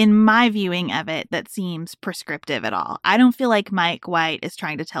in my viewing of it that seems prescriptive at all. I don't feel like Mike White is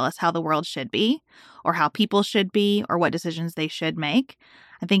trying to tell us how the world should be, or how people should be, or what decisions they should make.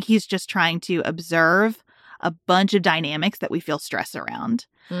 I think he's just trying to observe a bunch of dynamics that we feel stress around.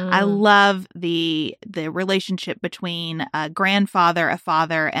 I love the relationship between a grandfather, a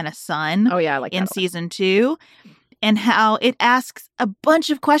father, and a son. Oh, yeah, I like that in season 2. And how it asks a bunch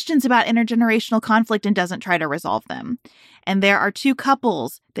of questions about intergenerational conflict and doesn't try to resolve them. And there are 2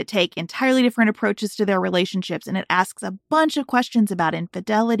 couples that take entirely different approaches to their relationships. And it asks a bunch of questions about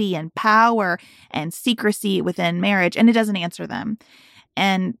infidelity and power and secrecy within marriage. And it doesn't answer them.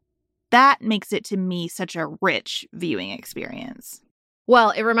 And that makes it, to me, such a rich viewing experience.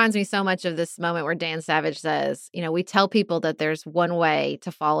 Well, it reminds me so much of this moment where Dan Savage says, you know, we tell people that there's one way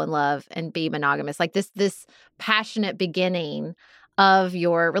to fall in love and be monogamous. Like this passionate beginning of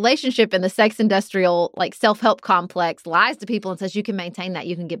your relationship in the sex industrial, like, self-help complex lies to people and says you can maintain that.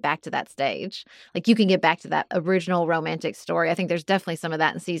 You can get back to that stage. Like, you can get back to that original romantic story. I think there's definitely some of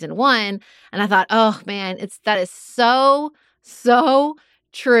that in season 1. And I thought, oh, man, that is so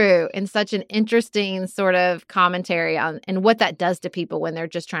true, and such an interesting sort of commentary on and what that does to people when they're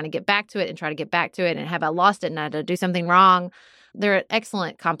just trying to get back to it and try to get back to it, and have I lost it and I had to do something wrong. They're an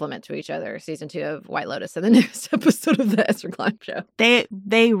excellent complement to each other, season 2 of White Lotus and the newest episode of the Ezra Klein Show.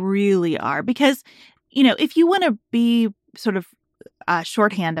 They really are, because, you know, if you want to be sort of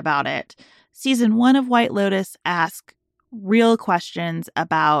shorthand about it, season 1 of White Lotus asks real questions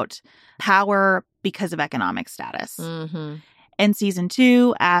about power because of economic status. Mm-hmm. And season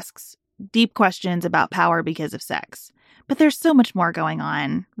 2 asks deep questions about power because of sex. But there's so much more going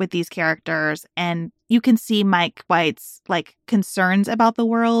on with these characters. And you can see Mike White's, like, concerns about the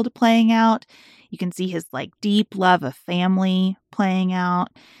world playing out. You can see his, like, deep love of family playing out.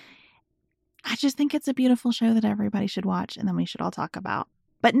 I just think it's a beautiful show that everybody should watch, and then we should all talk about.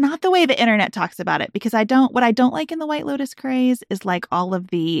 But not the way the internet talks about it, because what I don't like in the White Lotus craze is, like, all of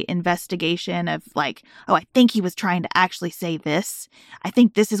the investigation of, like, oh, I think he was trying to actually say this. I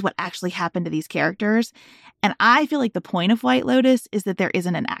think this is what actually happened to these characters. And I feel like the point of White Lotus is that there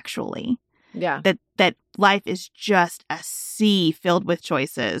isn't an actually. Yeah. That life is just a sea filled with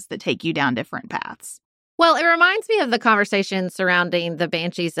choices that take you down different paths. Well, it reminds me of the conversation surrounding The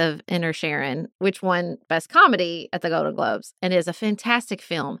Banshees of Inisherin, which won Best Comedy at the Golden Globes and is a fantastic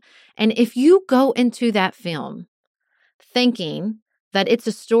film. And if you go into that film thinking that it's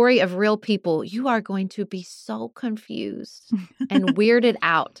a story of real people, you are going to be so confused and weirded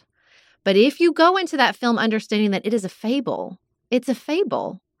out. But if you go into that film understanding that it is a fable, it's a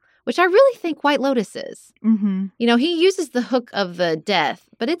fable, which I really think White Lotus is. Mm-hmm. You know, he uses the hook of the death,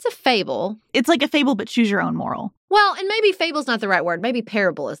 but it's a fable. It's like a fable, but choose your own moral. Well, and maybe fable's not the right word. Maybe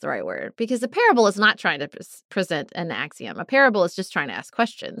parable is the right word, because a parable is not trying to present an axiom. A parable is just trying to ask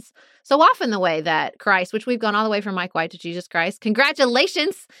questions. So often the way that Christ, which we've gone all the way from Mike White to Jesus Christ,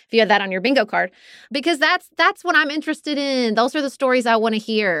 congratulations if you had that on your bingo card, because that's what I'm interested in. Those are the stories I want to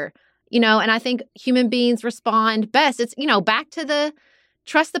hear. And I think human beings respond best. It's, back to the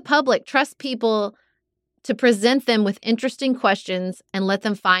trust the public, trust people to present them with interesting questions and let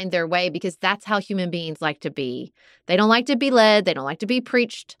them find their way, because that's how human beings like to be. They don't like to be led. They don't like to be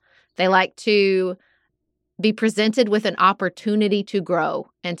preached. They like to be presented with an opportunity to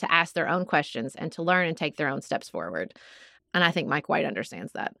grow and to ask their own questions and to learn and take their own steps forward. And I think Mike White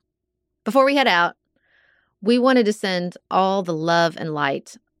understands that. Before we head out, we wanted to send all the love and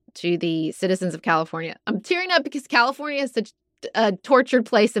light to the citizens of California. I'm tearing up because California is such a tortured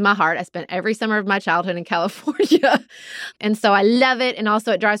place in my heart. I spent every summer of my childhood in California. And so I love it. And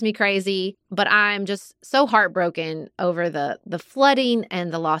also it drives me crazy. But I'm just so heartbroken over the flooding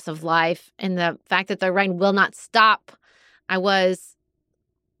and the loss of life and the fact that the rain will not stop. I was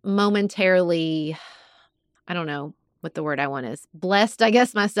momentarily, I don't know what the word I want is, blessed, I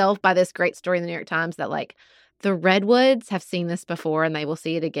guess, myself by this great story in the New York Times that the redwoods have seen this before and they will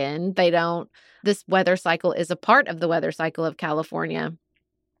see it again. This weather cycle is a part of the weather cycle of California.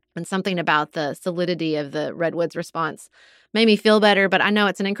 And something about the solidity of the redwoods response made me feel better. But I know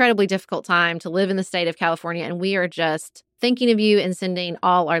it's an incredibly difficult time to live in the state of California. And we are just thinking of you and sending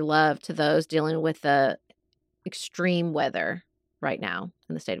all our love to those dealing with the extreme weather right now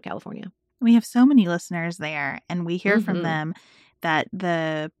in the state of California. We have so many listeners there, and we hear from them that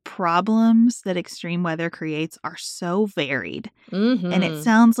the problems that extreme weather creates are so varied. And it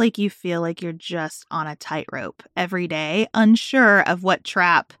sounds like you feel like you're just on a tightrope every day, unsure of what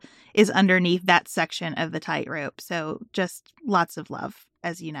trap is underneath that section of the tightrope. So just lots of love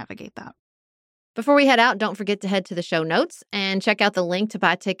as you navigate that. Before we head out, don't forget to head to the show notes and check out the link to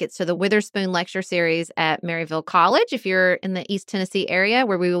buy tickets to the Witherspoon Lecture Series at Maryville College if you're in the East Tennessee area,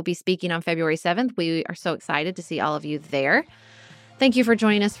 where we will be speaking on February 7th. We are so excited to see all of you there. Thank you for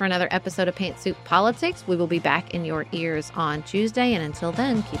joining us for another episode of Pantsuit Politics. We will be back in your ears on Tuesday, and until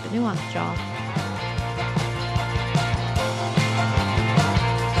then, keep it nuanced, y'all.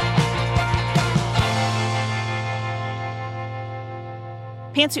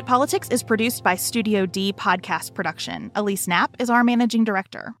 Pantsuit Politics is produced by Studio D Podcast Production. Elise Knapp is our managing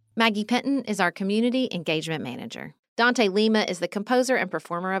director. Maggie Penton is our community engagement manager. Dante Lima is the composer and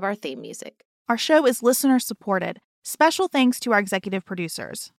performer of our theme music. Our show is listener-supported. Special thanks to our executive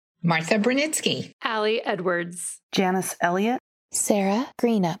producers: Martha Brunitsky, Allie Edwards, Janice Elliott, Sarah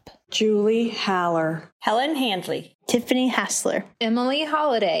Greenup, Julie Haller, Helen Handley, Tiffany Hassler, Emily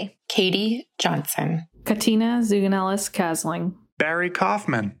Holiday, Katie Johnson, Katina Zuganellis-Kasling, Barry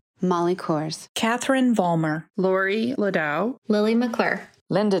Kaufman, Molly Kors, Catherine Vollmer, Lori Ladow, Lily McClure,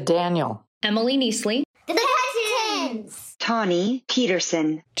 Linda Daniel, Emily Neasley, The Hutchins, Tawny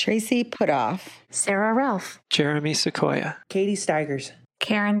Peterson, Tracy Putoff, Sarah Ralph, Jeremy Sequoia, Katie Steigers,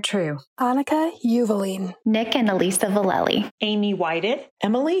 Karen True, Annika Uvaline, Nick and Elisa Vallely, Amy Whited,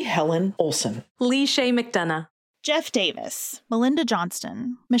 Emily Helen Olson, Lee Shea McDonough, Jeff Davis, Melinda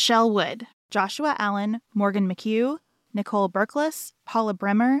Johnston, Michelle Wood, Joshua Allen, Morgan McHugh, Nicole Berkless, Paula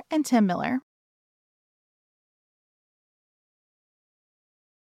Bremer, and Tim Miller.